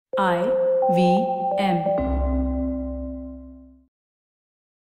IVM.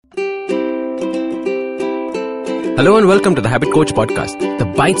 Hello and welcome to the Habit Coach Podcast, the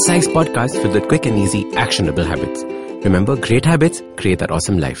bite-sized podcast filled with quick and easy, actionable habits. Remember, great habits create that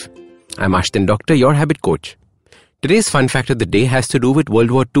awesome life. I'm Ashdin Doctor, your habit coach. Today's fun fact of the day has to do with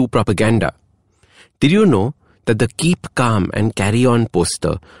World War II propaganda. Did you know that the Keep Calm and Carry On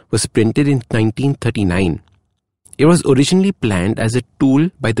poster was printed in 1939? It was originally planned as a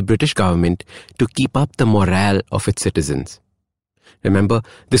tool by the British government to keep up the morale of its citizens. Remember,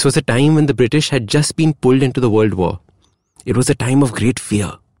 this was a time when the British had just been pulled into the World War. It was a time of great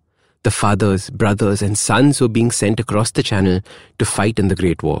fear. The fathers, brothers, and sons were being sent across the channel to fight in the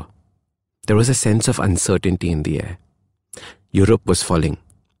Great War. There was a sense of uncertainty in the air. Europe was falling.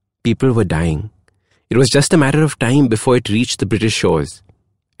 People were dying. It was just a matter of time before it reached the British shores.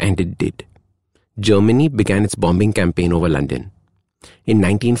 And it did. Germany began its bombing campaign over London. In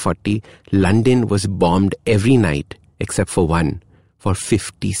 1940, London was bombed every night except for one, for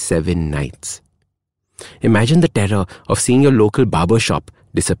 57 nights. Imagine the terror of seeing your local barber shop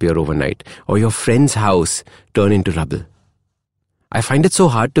disappear overnight or your friend's house turn into rubble. I find it so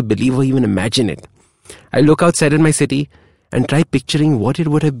hard to believe or even imagine it. I look outside at my city and try picturing what it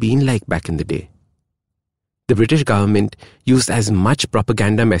would have been like back in the day. The British government used as much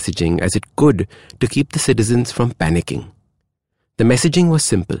propaganda messaging as it could to keep the citizens from panicking. The messaging was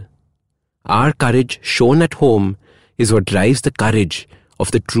simple. Our courage shown at home is what drives the courage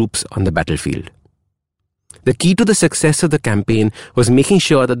of the troops on the battlefield. The key to the success of the campaign was making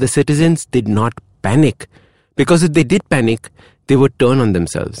sure that the citizens did not panic, because if they did panic, they would turn on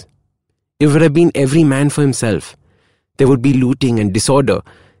themselves. It would have been every man for himself. There would be looting and disorder.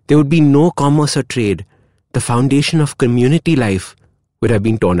 There would be no commerce or trade. The foundation of community life would have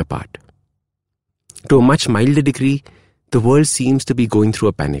been torn apart. To a much milder degree, the world seems to be going through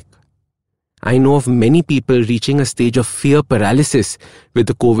a panic. I know of many people reaching a stage of fear paralysis with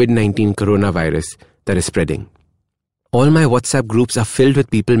the COVID-19 coronavirus that is spreading. All my WhatsApp groups are filled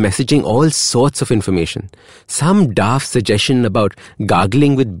with people messaging all sorts of information. Some daft suggestion about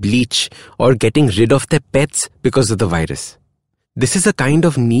gargling with bleach or getting rid of their pets because of the virus. This is a kind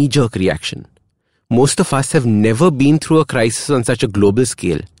of knee-jerk reaction. Most of us have never been through a crisis on such a global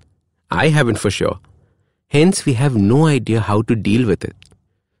scale. I haven't for sure. Hence, we have no idea how to deal with it.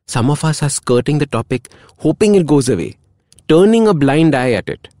 Some of us are skirting the topic, hoping it goes away, turning a blind eye at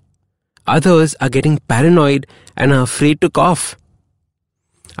it. Others are getting paranoid and are afraid to cough.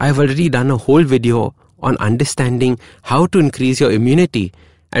 I have already done a whole video on understanding how to increase your immunity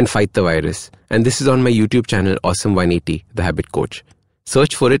and fight the virus. And this is on my YouTube channel, Awesome180, The Habit Coach.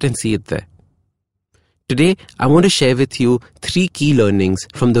 Search for it and see it there. Today, I want to share with you 3 key learnings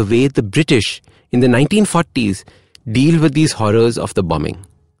from the way the British in the 1940s deal with these horrors of the bombing.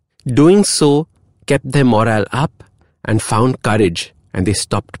 Doing so kept their morale up and found courage, and they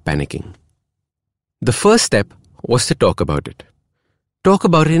stopped panicking. The first step was to talk about it. Talk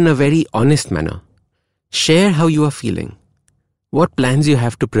about it in a very honest manner. Share how you are feeling, what plans you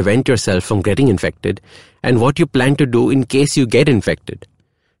have to prevent yourself from getting infected, and what you plan to do in case you get infected.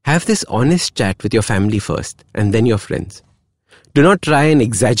 Have this honest chat with your family first, and then your friends. Do not try and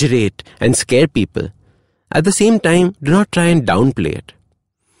exaggerate and scare people. At the same time, do not try and downplay it.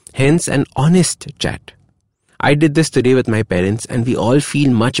 Hence, an honest chat. I did this today with my parents, and we all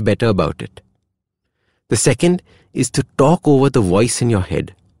feel much better about it. The second is to talk over the voice in your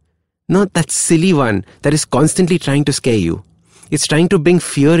head. Not that silly one that is constantly trying to scare you. It's trying to bring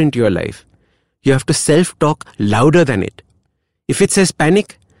fear into your life. You have to self-talk louder than it. If it says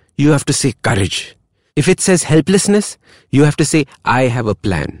panic, you have to say courage. If it says helplessness, you have to say, I have a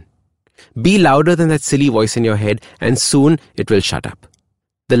plan. Be louder than that silly voice in your head, and soon it will shut up.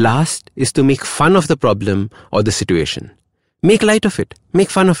 The last is to make fun of the problem or the situation. Make light of it. Make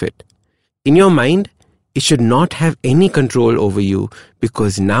fun of it. In your mind, it should not have any control over you,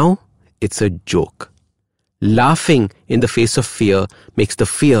 because now it's a joke. Laughing in the face of fear makes the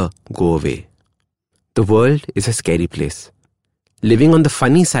fear go away. The world is a scary place. Living on the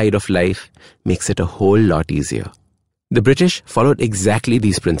funny side of life makes it a whole lot easier. The British followed exactly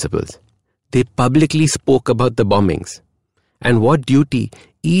these principles. They publicly spoke about the bombings and what duty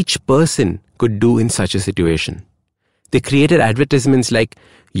each person could do in such a situation. They created advertisements like,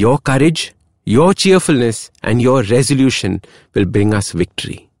 your courage, your cheerfulness, and your resolution will bring us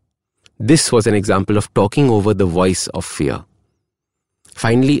victory. This was an example of talking over the voice of fear.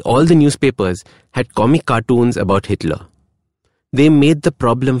 Finally, all the newspapers had comic cartoons about Hitler. They made the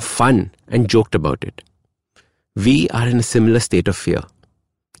problem fun and joked about it. We are in a similar state of fear.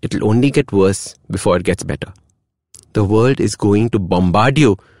 It'll only get worse before it gets better. The world is going to bombard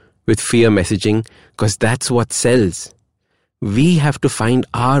you with fear messaging because that's what sells. We have to find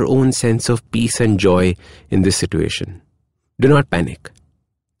our own sense of peace and joy in this situation. Do not panic.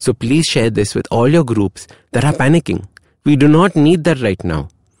 So please share this with all your groups that are panicking. We do not need that right now.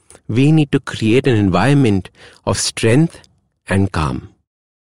 We need to create an environment of strength and calm.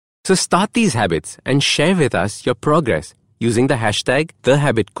 So start these habits and share with us your progress using the hashtag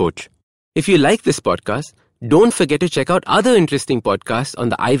 #TheHabitCoach. If you like this podcast, don't forget to check out other interesting podcasts on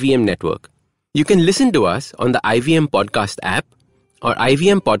the IVM network. You can listen to us on the IVM Podcast app or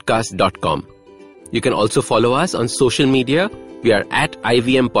ivmpodcast.com. You can also follow us on social media. We are at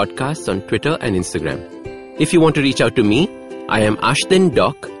IVM Podcasts on Twitter and Instagram. If you want to reach out to me, I am Ashdin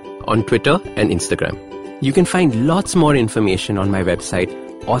Doc on Twitter and Instagram. You can find lots more information on my website,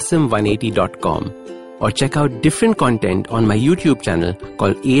 awesome180.com, or check out different content on my YouTube channel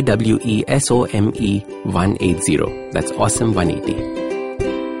called AWESOME180. That's Awesome180.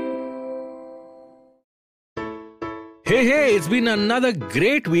 Hey, it's been another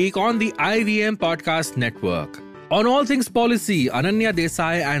great week on the IVM Podcast Network. On All Things Policy, Ananya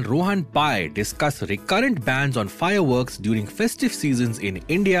Desai and Rohan Pai discuss recurrent bans on fireworks during festive seasons in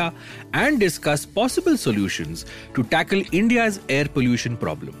India and discuss possible solutions to tackle India's air pollution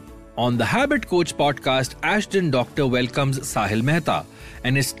problem. On the Habit Coach podcast, Ashdin Doctor welcomes Sahil Mehta,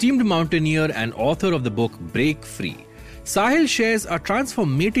 an esteemed mountaineer and author of the book Break Free. Sahil shares a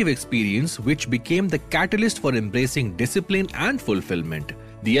transformative experience which became the catalyst for embracing discipline and fulfillment.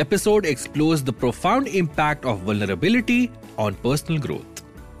 The episode explores the profound impact of vulnerability on personal growth.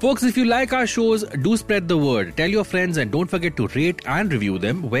 Folks, if you like our shows, do spread the word. Tell your friends and don't forget to rate and review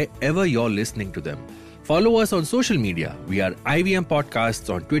them wherever you're listening to them. Follow us on social media. We are IVM Podcasts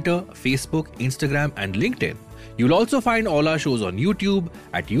on Twitter, Facebook, Instagram and LinkedIn. You'll also find all our shows on YouTube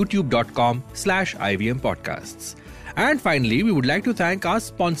at youtube.com/IVM Podcasts. And finally, we would like to thank our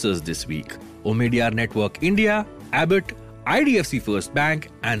sponsors this week: Omidyar Network India, Abbott, IDFC First Bank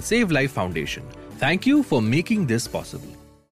and Save Life Foundation. Thank you for making this possible.